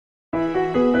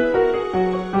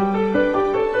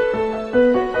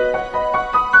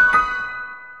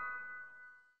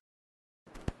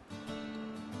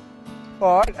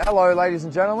Hello ladies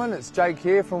and gentlemen, it's Jake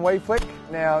here from WeFlick.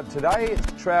 Now today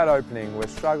it's trout opening. We're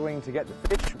struggling to get the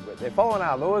fish. They're following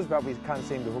our lures but we can't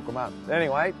seem to hook them up.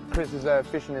 Anyway, Chris is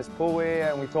fishing this pool here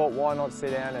and we thought why not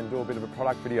sit down and do a bit of a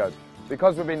product video.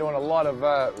 Because we've been doing a lot of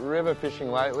river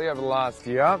fishing lately over the last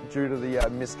year due to the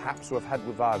mishaps we've had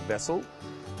with our vessel.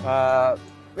 Yeah,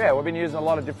 we've been using a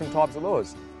lot of different types of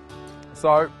lures.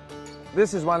 So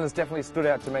this is one that's definitely stood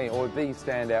out to me, or the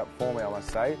standout for me I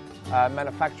must say.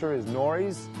 Manufacturer is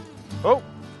Nories. Oh,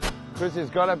 Chris has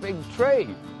got a big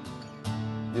tree.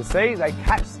 You see, they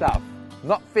catch stuff,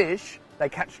 not fish, they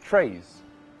catch trees.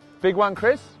 Big one,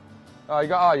 Chris? Oh,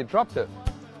 you dropped it.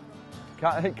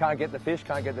 Can't get the fish,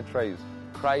 can't get the trees.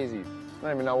 Crazy. I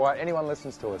don't even know why anyone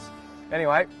listens to us.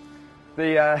 Anyway,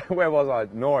 where was I?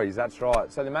 Nories, that's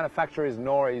right. So the manufacturer is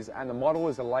Nories and the model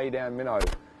is a Laydown Minnow.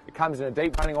 It comes in a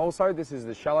deep running also. This is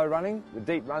the shallow running. The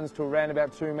deep runs to around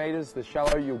about 2 metres. The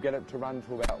shallow, you'll get it to run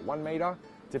to about 1 metre,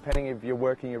 depending if you're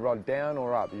working your rod down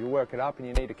or up. You work it up and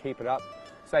you need to keep it up.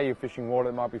 Say you're fishing water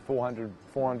that might be 400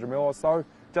 mil or so.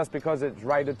 Just because it's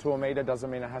rated to 1 metre doesn't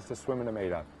mean it has to swim in 1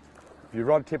 metre. If you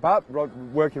rod tip up,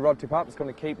 work your rod tip up, it's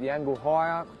going to keep the angle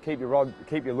higher, keep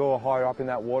your lure higher up in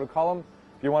that water column.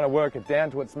 If you want to work it down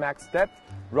to its max depth,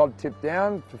 rod tip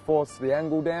down to force the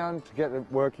angle down to get it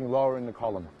working lower in the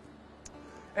column.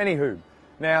 Anywho,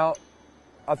 now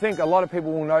I think a lot of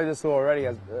people will know this already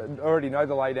know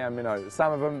the Laydown Minnow.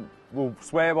 Some of them will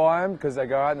swear by them because they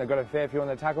go out and they've got a fair few in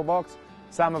their tackle box.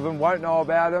 Some of them won't know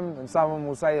about them and some of them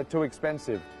will say they're too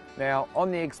expensive. Now, on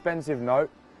the expensive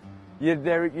note, you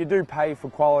do pay for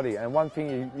quality, and one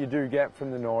thing you do get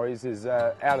from the Nories is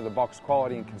out-of-the-box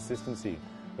quality and consistency.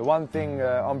 The one thing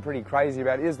I'm pretty crazy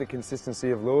about is the consistency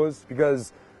of lures,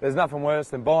 because there's nothing worse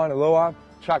than buying a lure,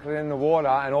 chuck it in the water,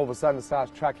 and all of a sudden it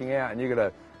starts tracking out, and you've got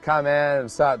to come out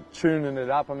and start tuning it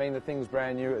up. I mean, the thing's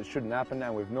brand new, it shouldn't happen,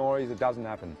 and with Nories it doesn't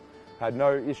happen. Had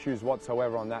no issues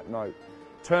whatsoever on that note.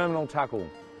 Terminal tackle,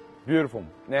 beautiful.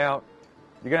 Now,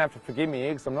 you're going to have to forgive me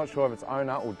here because I'm not sure if it's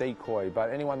owner or decoy, but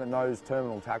anyone that knows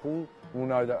terminal tackle will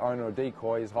know that owner or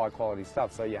decoy is high quality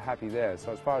stuff, so you're happy there.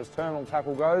 So as far as terminal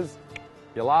tackle goes,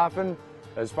 you're laughing.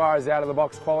 As far as out of the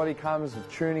box quality comes,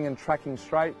 tuning and tracking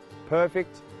straight,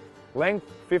 perfect. Length,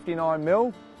 59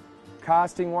 mil.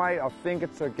 Casting weight, I think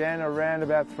it's again around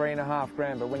about 3.5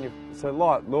 grams, but when it's a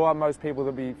light lure, most people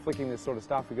that be flicking this sort of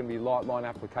stuff are going to be light line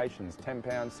applications, 10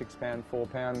 pound, 6 pound, 4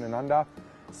 pound and under.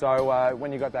 So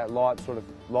when you got that light sort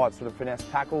of finesse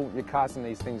tackle, you're casting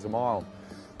these things a mile.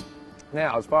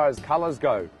 Now, as far as colours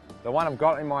go, the one I've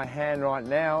got in my hand right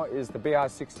now is the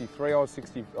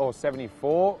BR63 or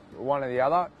 74, one or the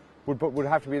other. Would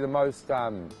have to be the most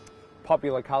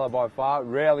popular colour by far.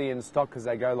 Rarely in stock because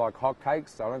they go like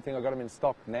hotcakes. I don't think I've got them in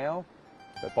stock now,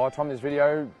 but by the time this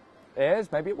video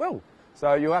airs, maybe it will.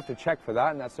 So you'll have to check for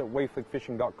that, and that's at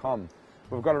weflickfishing.com.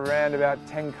 We've got around about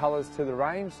 10 colours to the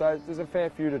range, so there's a fair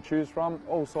few to choose from.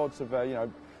 All sorts of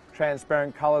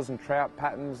transparent colours and trout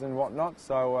patterns and whatnot.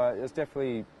 So there's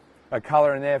definitely a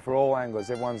colour in there for all anglers.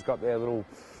 Everyone's got their little,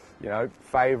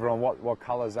 favour on what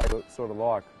colours they sort of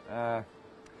like.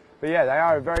 But yeah, they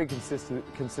are a very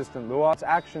consistent lure. Its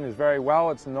action is very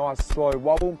well. It's a nice slow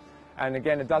wobble, and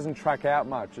again, it doesn't track out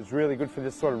much. It's really good for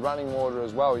this sort of running water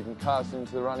as well. You can cast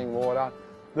into the running water.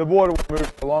 The water will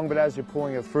move along, but as you're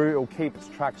pulling it through, it'll keep its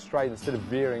track straight instead of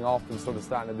veering off and sort of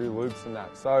starting to do loops and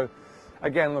that. So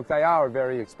again, look, they are a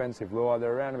very expensive lure.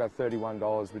 They're around about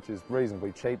 $31, which is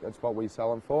reasonably cheap. That's what we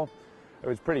sell them for. It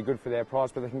was pretty good for their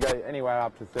price, but they can go anywhere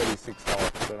up to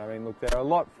 $36. But I mean, look, they're a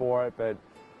lot for it, but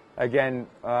again,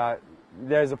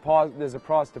 there's a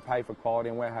price to pay for quality,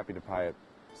 and we're happy to pay it.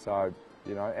 So,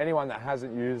 anyone that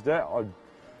hasn't used it,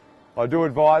 I do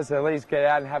advise to at least get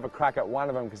out and have a crack at one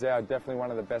of them, because they are definitely one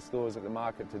of the best lures at the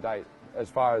market to date, as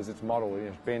far as its model,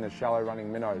 being a shallow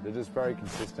running minnow. They're just very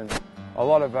consistent. A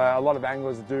lot of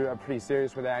anglers are pretty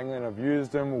serious with their angling. I've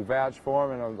used them, will vouch for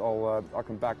them, and I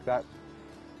can back that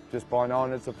just by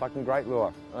knowing it's a fucking great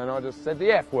lure. And I just said the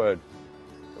F word,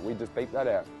 but we just beat that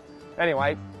out.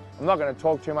 Anyway, I'm not going to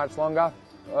talk too much longer.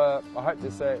 I hope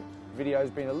this video's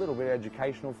been a little bit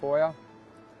educational for you.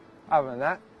 Other than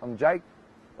that, I'm Jake.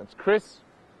 That's Chris.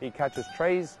 He catches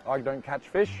trees. I don't catch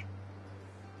fish.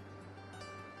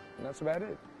 And that's about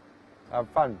it. Have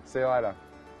fun. See you later.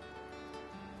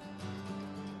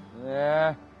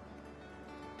 Yeah.